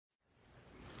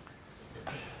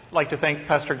like to thank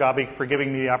Pastor Gabi for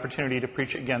giving me the opportunity to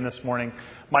preach again this morning.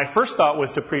 My first thought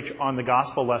was to preach on the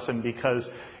gospel lesson because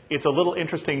it's a little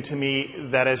interesting to me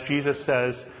that as Jesus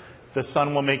says, the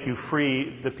Son will make you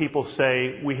free, the people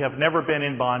say, we have never been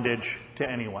in bondage to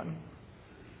anyone.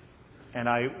 And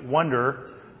I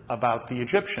wonder about the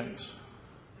Egyptians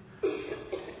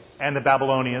and the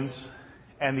Babylonians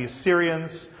and the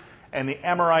Assyrians and the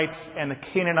Amorites and the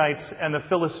Canaanites and the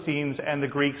Philistines and the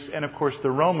Greeks and, of course,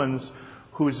 the Romans,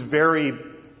 whose very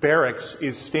barracks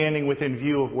is standing within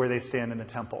view of where they stand in the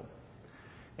temple.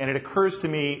 And it occurs to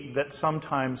me that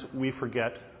sometimes we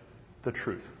forget the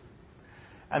truth.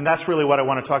 And that's really what I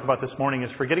want to talk about this morning,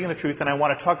 is forgetting the truth. And I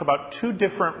want to talk about two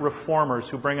different reformers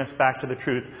who bring us back to the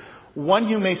truth. One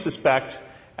you may suspect,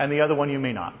 and the other one you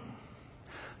may not.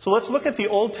 So let's look at the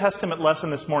Old Testament lesson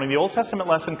this morning. The Old Testament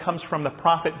lesson comes from the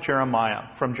prophet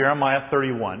Jeremiah, from Jeremiah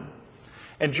 31.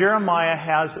 And Jeremiah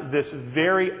has this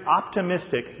very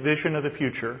optimistic vision of the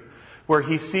future, where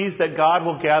he sees that God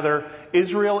will gather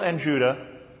Israel and Judah.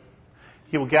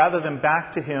 He will gather them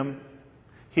back to him.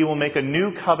 He will make a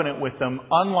new covenant with them,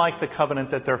 unlike the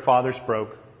covenant that their fathers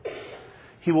broke.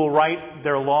 He will write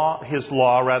his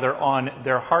law, on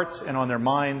their hearts and on their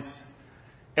minds.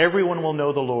 Everyone will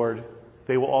know the Lord.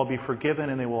 They will all be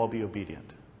forgiven and they will all be obedient.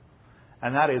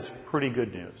 And that is pretty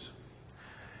good news.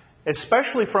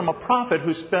 Especially from a prophet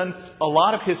who spent a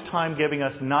lot of his time giving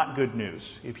us not good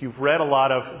news. If you've read a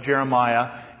lot of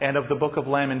Jeremiah and of the book of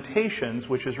Lamentations,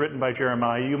 which is written by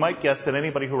Jeremiah, you might guess that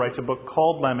anybody who writes a book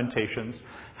called Lamentations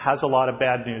has a lot of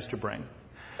bad news to bring.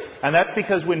 And that's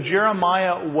because when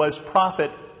Jeremiah was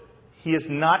prophet, he is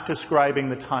not describing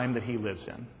the time that he lives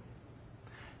in.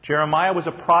 Jeremiah was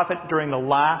a prophet during the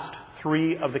last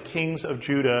three of the kings of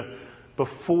Judah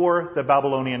before the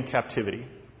Babylonian captivity.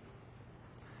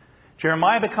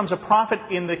 Jeremiah becomes a prophet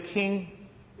in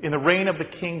the reign of the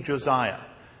king Josiah.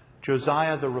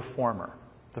 Josiah the reformer,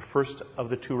 the first of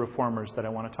the two reformers that I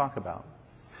want to talk about.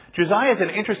 Josiah is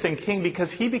an interesting king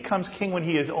because he becomes king when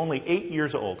he is only 8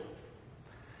 years old.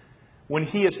 When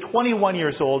he is 21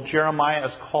 years old, Jeremiah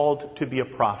is called to be a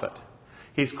prophet.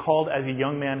 He's called as a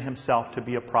young man himself to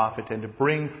be a prophet and to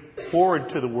bring forward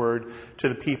to the word to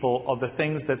the people of the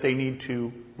things that they need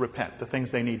to repent, the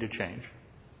things they need to change.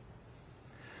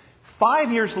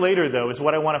 5 years later, though, is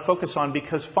what I want to focus on,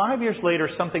 because 5 years later,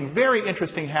 something very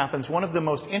interesting happens, one of the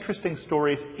most interesting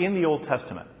stories in the Old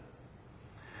Testament.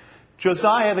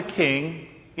 Josiah the king,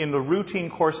 in the routine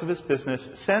course of his business,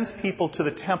 sends people to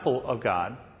the temple of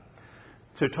God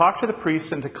to talk to the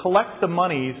priests and to collect the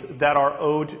monies that are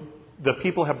owed, the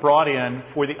people have brought in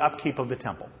for the upkeep of the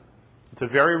temple. It's a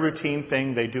very routine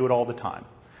thing. They do it all the time.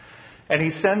 And he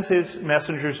sends his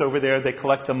messengers over there. They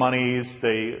collect the monies.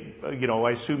 They,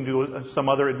 I assume do some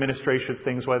other administrative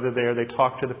things while they're there. They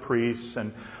talk to the priests.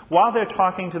 And while they're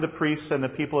talking to the priests and the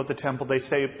people at the temple, they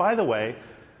say, by the way,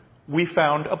 we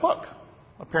found a book.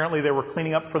 Apparently they were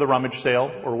cleaning up for the rummage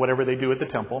sale or whatever they do at the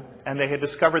temple. And they had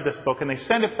discovered this book. And they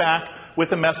send it back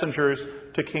with the messengers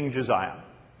to King Josiah.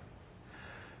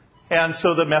 And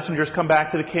so the messengers come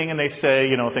back to the king and they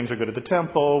say, things are good at the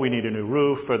temple, we need a new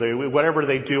roof, or whatever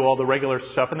they do, all the regular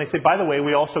stuff. And they say, by the way,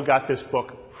 we also got this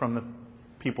book from the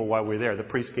people while we were there. The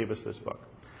priest gave us this book.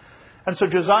 And so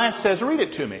Josiah says, read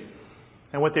it to me.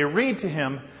 And what they read to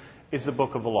him is the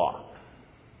book of the law.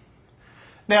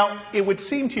 Now, it would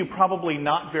seem to you probably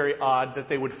not very odd that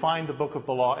they would find the book of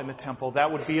the law in the temple.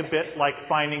 That would be a bit like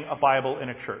finding a Bible in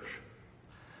a church.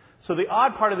 So the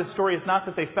odd part of the story is not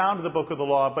that they found the book of the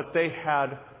law, but they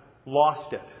had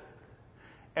lost it.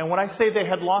 And when I say they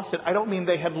had lost it, I don't mean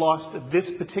they had lost this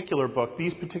particular book,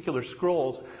 these particular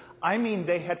scrolls. I mean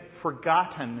they had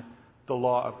forgotten the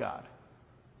law of God.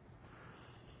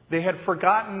 They had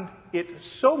forgotten it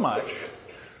so much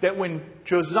that when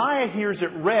Josiah hears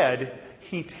it read,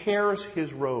 he tears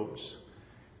his robes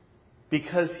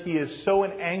because he is so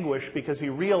in anguish, because he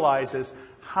realizes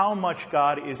how much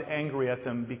God is angry at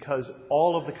them because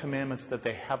all of the commandments that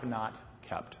they have not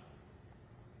kept.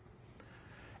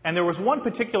 And there was one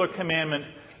particular commandment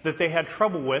that they had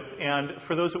trouble with, and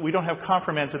for those that we don't have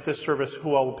confirmants at this service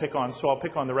who I will pick on, so I'll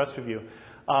pick on the rest of you.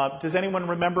 Does anyone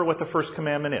remember what the first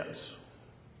commandment is?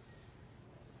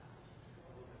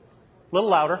 A little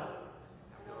louder.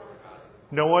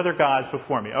 No other gods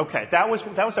before me. Okay, that was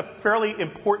a fairly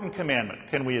important commandment,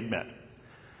 can we admit?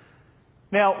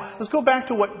 Now, let's go back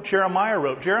to what Jeremiah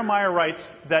wrote. Jeremiah writes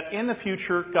that in the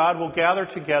future, God will gather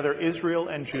together Israel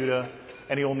and Judah,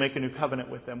 and he will make a new covenant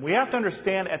with them. We have to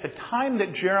understand, at the time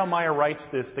that Jeremiah writes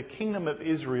this, the kingdom of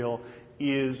Israel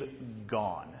is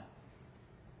gone.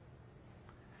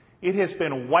 It has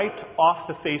been wiped off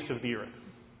the face of the earth.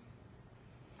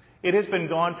 It has been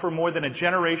gone for more than a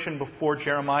generation before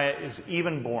Jeremiah is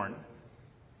even born.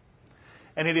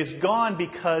 And it is gone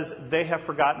because they have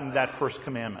forgotten that first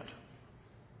commandment.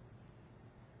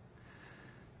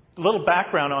 A little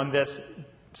background on this.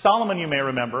 Solomon, you may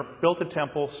remember, built a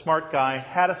temple, smart guy,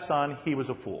 had a son, he was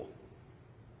a fool.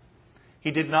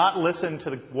 He did not listen to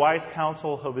the wise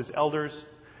counsel of his elders,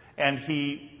 and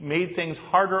he made things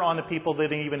harder on the people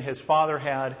than even his father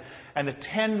had. And the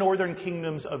 10 northern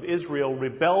kingdoms of Israel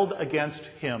rebelled against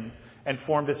him and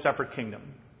formed a separate kingdom.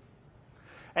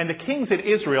 And the kings in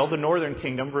Israel, the northern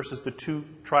kingdom versus the 2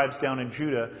 tribes down in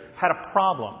Judah, had a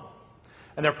problem.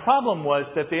 And their problem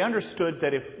was that they understood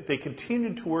that if they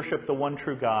continued to worship the one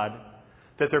true God,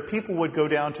 that their people would go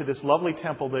down to this lovely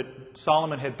temple that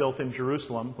Solomon had built in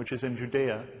Jerusalem, which is in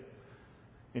Judea,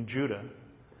 in Judah,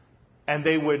 and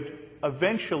they would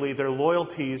eventually, their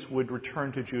loyalties would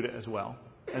return to Judah as well.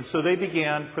 And so they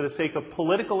began, for the sake of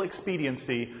political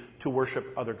expediency, to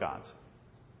worship other gods.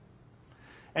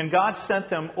 And God sent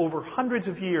them over hundreds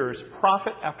of years,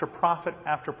 prophet after prophet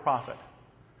after prophet.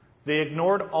 They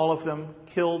ignored all of them,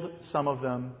 killed some of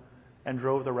them, and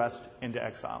drove the rest into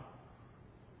exile.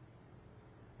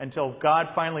 Until God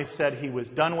finally said he was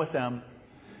done with them,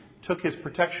 took his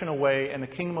protection away, and the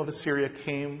kingdom of Assyria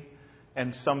came,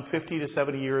 and some 50 to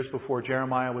 70 years before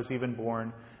Jeremiah was even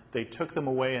born, they took them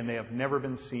away, and they have never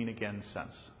been seen again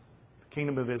since. The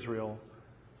kingdom of Israel,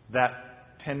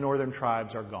 that 10 northern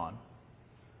tribes are gone.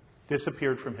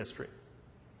 Disappeared from history.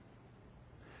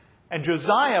 And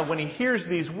Josiah, when he hears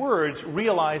these words,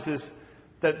 realizes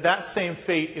that that same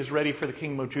fate is ready for the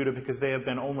kingdom of Judah because they have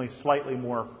been only slightly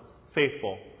more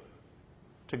faithful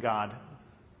to God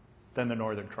than the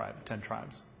northern tribe, 10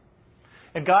 tribes.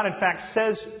 And God, in fact,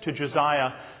 says to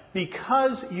Josiah,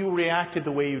 because you reacted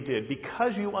the way you did,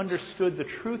 because you understood the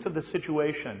truth of the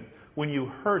situation when you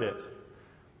heard it,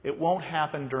 it won't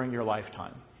happen during your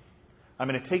lifetime. I'm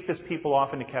going to take this people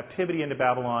off into captivity into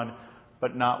Babylon,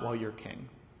 but not while you're king.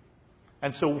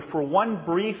 And so for one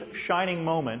brief shining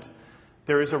moment,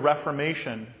 there is a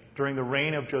reformation during the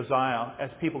reign of Josiah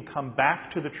as people come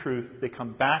back to the truth, they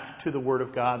come back to the Word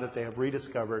of God that they have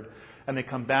rediscovered, and they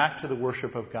come back to the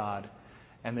worship of God,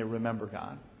 and they remember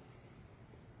God.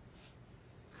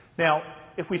 Now,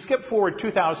 if we skip forward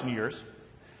 2,000 years,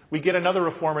 we get another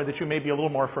reformer that you may be a little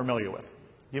more familiar with.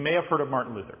 You may have heard of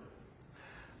Martin Luther.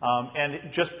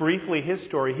 And just briefly, his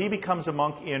story, he becomes a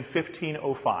monk in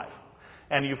 1505.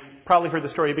 And you've probably heard the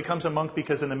story. He becomes a monk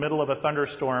because in the middle of a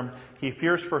thunderstorm, he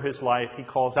fears for his life. He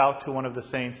calls out to one of the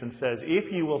saints and says,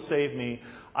 "If you will save me,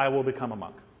 I will become a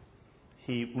monk."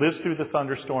 He lives through the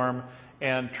thunderstorm,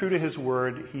 and true to his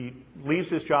word, he leaves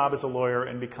his job as a lawyer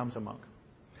and becomes a monk.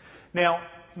 Now,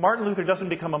 Martin Luther doesn't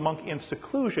become a monk in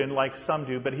seclusion like some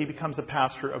do, but he becomes a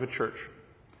pastor of a church.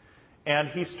 And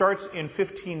he starts in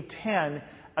 1510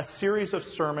 a series of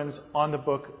sermons on the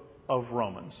book of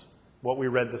Romans, what we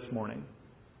read this morning.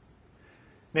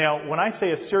 Now, when I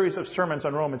say a series of sermons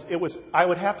on Romans, it was, I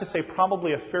would have to say,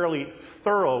 probably a fairly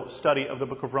thorough study of the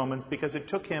book of Romans because it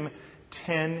took him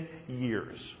 10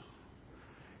 years.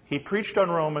 He preached on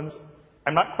Romans,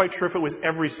 I'm not quite sure if it was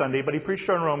every Sunday, but he preached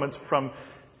on Romans from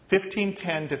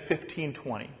 1510 to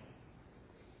 1520.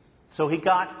 So he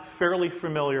got fairly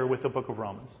familiar with the book of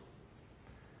Romans.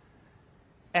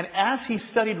 And as he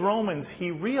studied Romans, he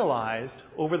realized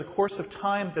over the course of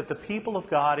time that the people of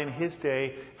God in his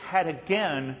day had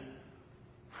again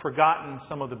forgotten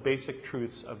some of the basic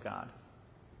truths of God.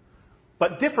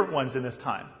 But different ones in this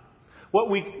time.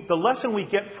 The lesson we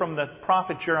get from the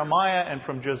prophet Jeremiah and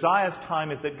from Josiah's time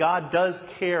is that God does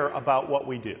care about what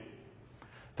we do,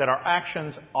 that our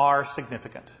actions are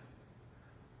significant.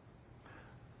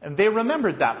 And they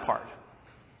remembered that part.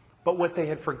 But what they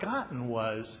had forgotten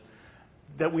was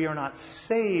that we are not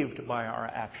saved by our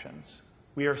actions.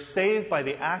 We are saved by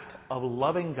the act of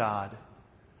loving God,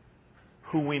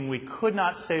 who, when we could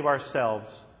not save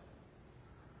ourselves,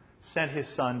 sent his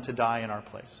Son to die in our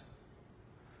place.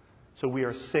 So we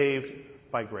are saved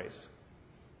by grace.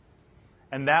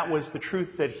 And that was the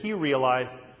truth that he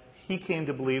realized he came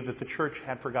to believe that the church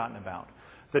had forgotten about.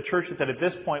 The church that at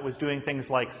this point was doing things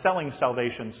like selling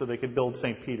salvation so they could build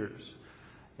St. Peter's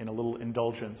in a little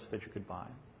indulgence that you could buy.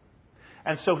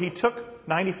 And so he took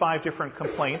 95 different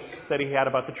complaints that he had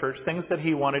about the church, things that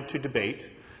he wanted to debate,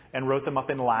 and wrote them up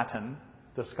in Latin,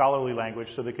 the scholarly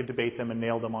language, so they could debate them and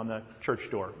nail them on the church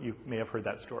door. You may have heard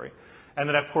that story. And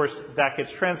then, of course, that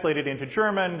gets translated into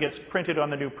German, gets printed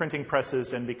on the new printing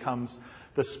presses, and becomes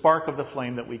the spark of the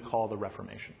flame that we call the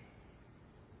Reformation.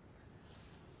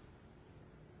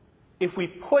 If we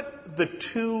put the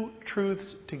two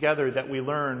truths together that we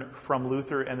learn from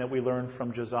Luther and that we learn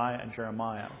from Josiah and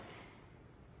Jeremiah,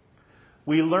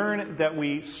 we learn that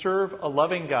we serve a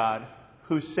loving God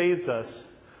who saves us,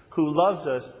 who loves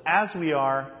us as we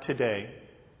are today,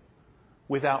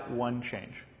 without one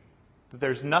change. That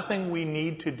there's nothing we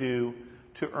need to do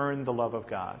to earn the love of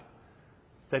God.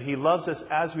 That he loves us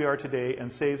as we are today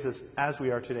and saves us as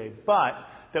we are today, but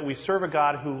that we serve a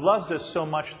God who loves us so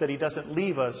much that he doesn't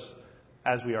leave us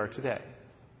as we are today.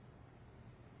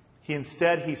 He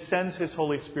sends his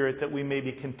Holy Spirit that we may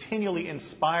be continually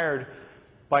inspired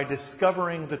by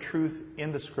discovering the truth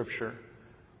in the Scripture,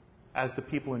 as the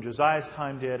people in Josiah's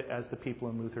time did, as the people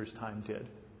in Luther's time did.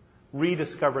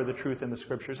 Rediscover the truth in the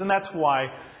Scriptures. And that's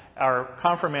why our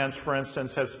confirmands, for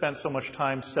instance, have spent so much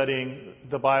time studying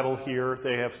the Bible here.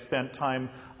 They have spent time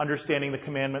understanding the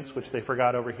commandments, which they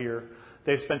forgot over here.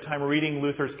 They've spent time reading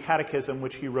Luther's catechism,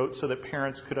 which he wrote so that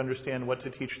parents could understand what to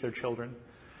teach their children.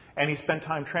 And he spent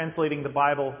time translating the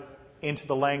Bible into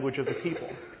the language of the people,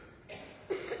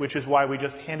 which is why we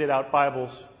just handed out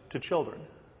Bibles to children.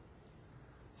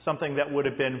 Something that would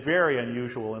have been very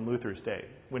unusual in Luther's day.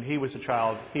 When he was a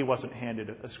child, he wasn't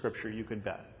handed a scripture, you could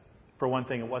bet. For one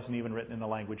thing, it wasn't even written in a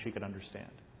language he could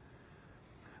understand.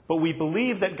 But we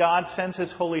believe that God sends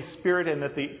his Holy Spirit, and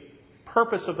that the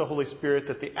purpose of the Holy Spirit,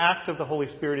 that the act of the Holy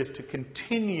Spirit is to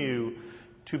continue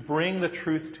to bring the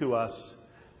truth to us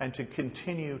and to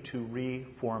continue to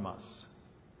reform us,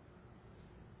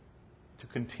 to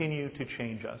continue to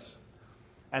change us.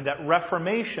 And that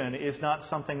Reformation is not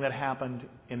something that happened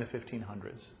in the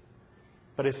 1500s,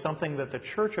 but is something that the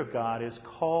Church of God is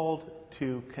called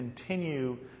to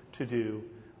continue to do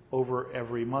over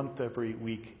every month, every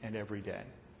week, and every day.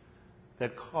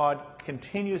 That God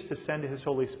continues to send his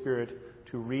Holy Spirit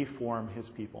to reform his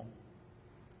people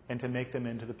and to make them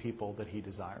into the people that he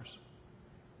desires.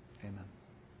 Amen.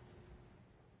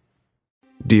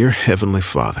 Dear Heavenly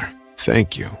Father,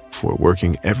 thank you for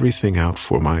working everything out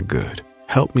for my good.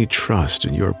 Help me trust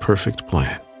in your perfect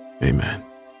plan. Amen.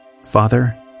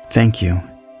 Father, thank you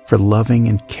for loving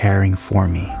and caring for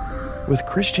me. With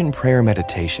Christian Prayer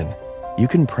Meditation, you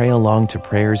can pray along to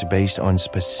prayers based on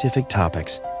specific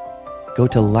topics. Go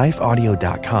to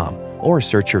lifeaudio.com or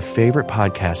search your favorite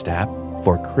podcast app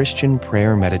for Christian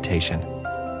Prayer Meditation.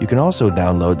 You can also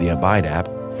download the Abide app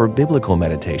for biblical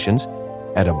meditations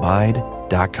at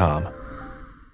abide.com.